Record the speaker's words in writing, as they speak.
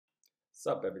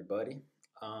What's up, everybody?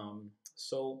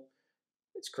 So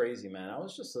it's crazy, man. I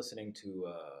was just listening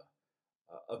to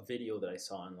a video that I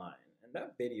saw online, and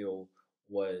that video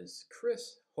was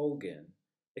Chris Hogan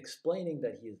explaining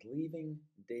that he is leaving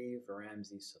Dave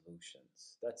Ramsey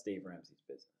Solutions. That's Dave Ramsey's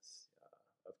business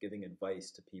of giving advice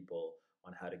to people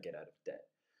on how to get out of debt.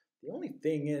 The only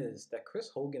thing is that Chris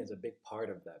Hogan is a big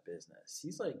part of that business.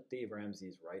 He's like Dave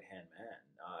Ramsey's right hand man.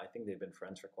 I think they've been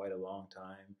friends for quite a long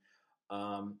time.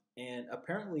 And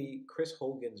apparently, Chris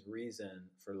Hogan's reason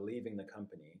for leaving the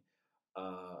company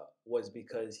was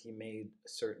because he made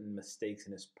certain mistakes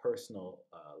in his personal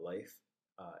life.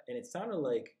 And it sounded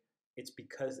like it's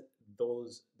because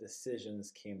those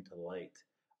decisions came to light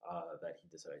that he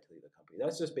decided to leave the company.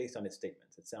 That's just based on his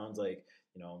statements. It sounds like,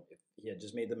 if he had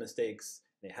just made the mistakes,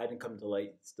 they hadn't come to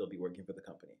light, he'd still be working for the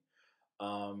company.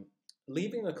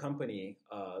 Leaving the company,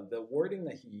 the wording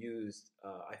that he used,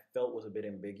 I felt was a bit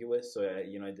ambiguous. So I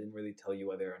didn't really tell you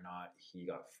whether or not he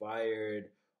got fired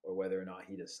or whether or not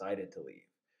he decided to leave.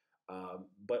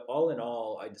 But all in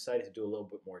all, I decided to do a little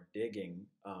bit more digging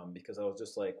because I was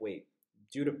just like, wait,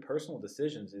 due to personal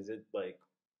decisions, is it like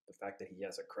the fact that he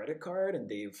has a credit card and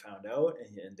Dave found out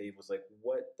and Dave was like,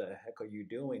 what the heck are you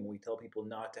doing? We tell people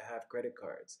not to have credit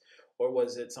cards. Or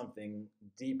was it something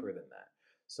deeper than that?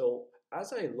 So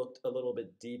as I looked a little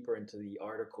bit deeper into the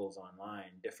articles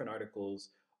online, different articles,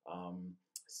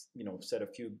 said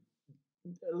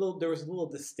there was a little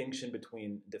distinction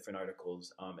between different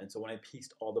articles. And so when I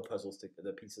pieced all the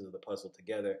the pieces of the puzzle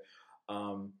together,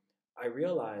 I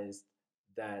realized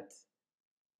that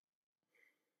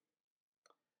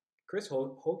Chris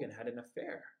Hogan had an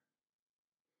affair.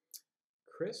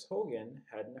 Chris Hogan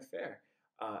had an affair.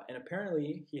 And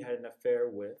apparently he had an affair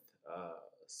with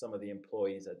some of the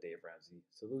employees at Dave Ramsey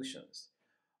Solutions.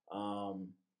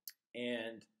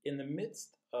 And in the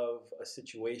midst of a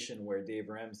situation where Dave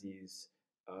Ramsey's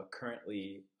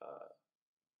currently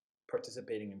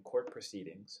participating in court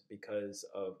proceedings because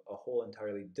of a whole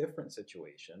entirely different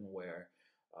situation where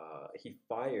he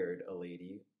fired a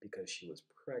lady because she was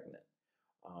pregnant.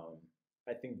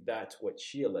 I think that's what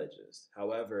she alleges.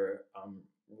 However,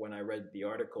 when I read the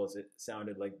articles, it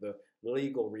sounded like the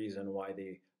legal reason why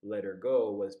they let her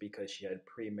go was because she had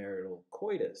premarital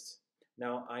coitus.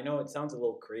 Now, I know it sounds a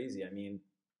little crazy. I mean,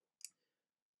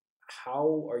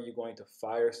 how are you going to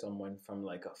fire someone from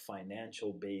like a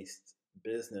financial based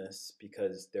business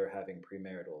because they're having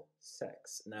premarital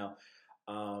sex? Now,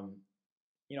 I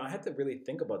had to really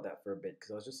think about that for a bit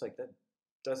because I was just like, that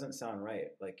doesn't sound right.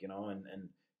 Like, and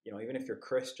even if you're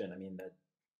Christian, I mean, that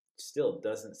still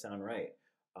doesn't sound right.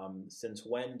 Since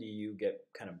when do you get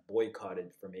kind of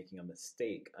boycotted for making a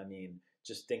mistake? I mean,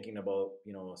 just thinking about,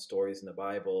 stories in the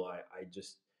Bible, I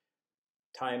just,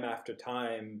 time after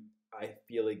time, I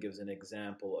feel it gives an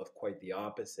example of quite the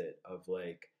opposite of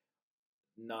like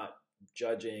not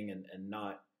judging and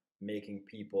not putting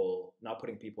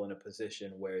people in a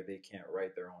position where they can't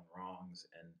right their own wrongs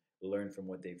and learn from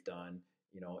what they've done,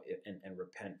 and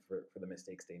repent for the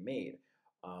mistakes they made.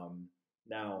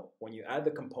 Now, when you add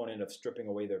the component of stripping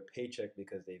away their paycheck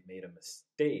because they've made a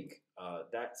mistake,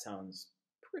 that sounds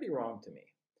pretty wrong to me.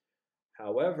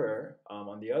 However,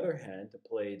 on the other hand, to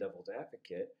play devil's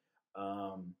advocate,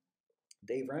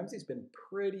 Dave Ramsey's been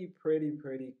pretty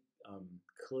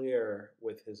clear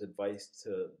with his advice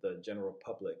to the general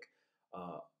public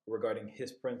regarding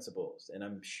his principles. And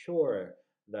I'm sure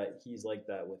that he's like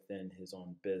that within his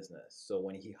own business. So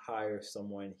when he hires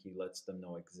someone, he lets them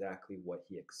know exactly what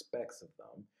he expects of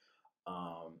them.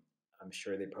 I'm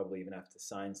sure they probably even have to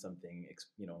sign something,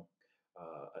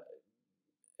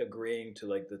 agreeing to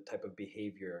like the type of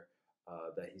behavior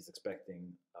that he's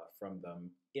expecting from them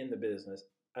in the business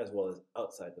as well as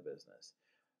outside the business.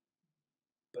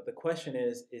 But the question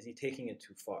is he taking it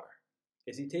too far?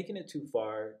 Is he taking it too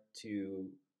far to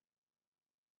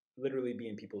literally be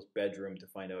in people's bedroom to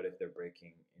find out if they're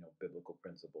breaking, biblical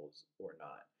principles or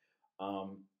not?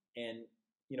 And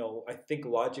I think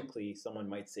logically someone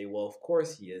might say, well, of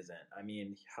course he isn't. I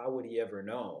mean, how would he ever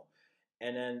know?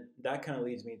 And then that kind of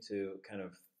leads me to kind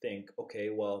of think, okay,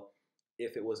 well,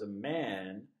 if it was a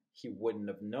man, he wouldn't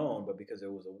have known, but because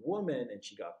it was a woman and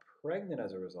she got pregnant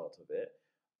as a result of it,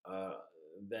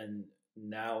 then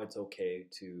now it's okay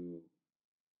to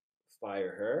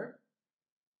fire her.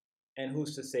 And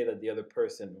who's to say that the other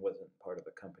person wasn't part of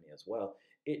the company as well?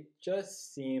 It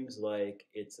just seems like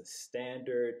it's a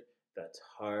standard that's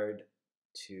hard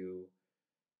to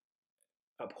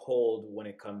uphold when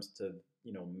it comes to,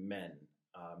 men.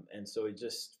 And so it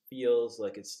just feels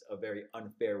like it's a very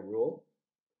unfair rule.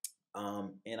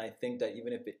 And I think that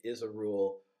even if it is a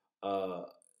rule,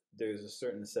 there's a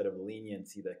certain set of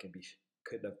leniency that can be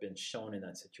could have been shown in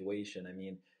that situation. I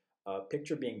mean,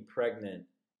 picture being pregnant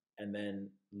and then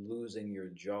losing your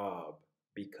job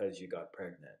because you got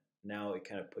pregnant. Now it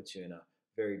kind of puts you in a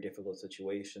very difficult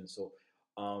situation. So,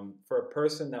 for a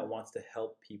person that wants to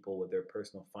help people with their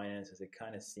personal finances, it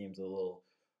kind of seems a little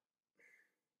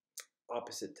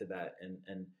opposite to that.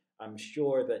 And I'm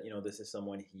sure that this is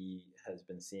someone he has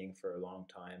been seeing for a long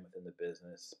time within the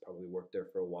business, probably worked there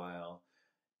for a while,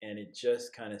 and it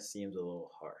just kind of seems a little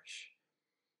harsh.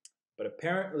 But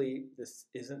apparently, this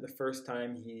isn't the first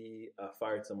time he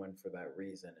fired someone for that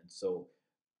reason. And so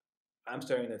I'm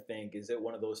starting to think, is it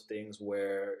one of those things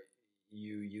where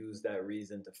you use that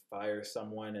reason to fire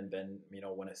someone, and then,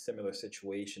 when a similar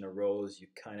situation arose, you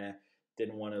kind of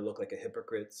didn't want to look like a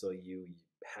hypocrite, so you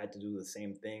had to do the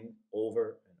same thing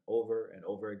over and over and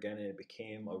over again, and it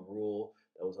became a rule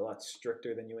that was a lot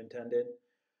stricter than you intended?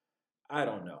 I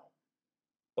don't know.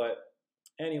 But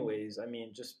anyways, I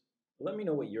mean, just let me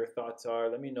know what your thoughts are.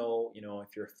 Let me know,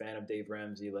 if you're a fan of Dave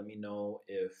Ramsey. Let me know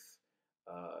if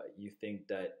you think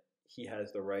that he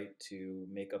has the right to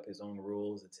make up his own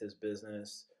rules. It's his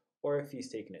business, or if he's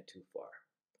taking it too far.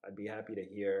 I'd be happy to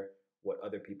hear what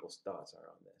other people's thoughts are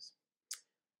on this.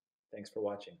 Thanks for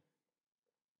watching.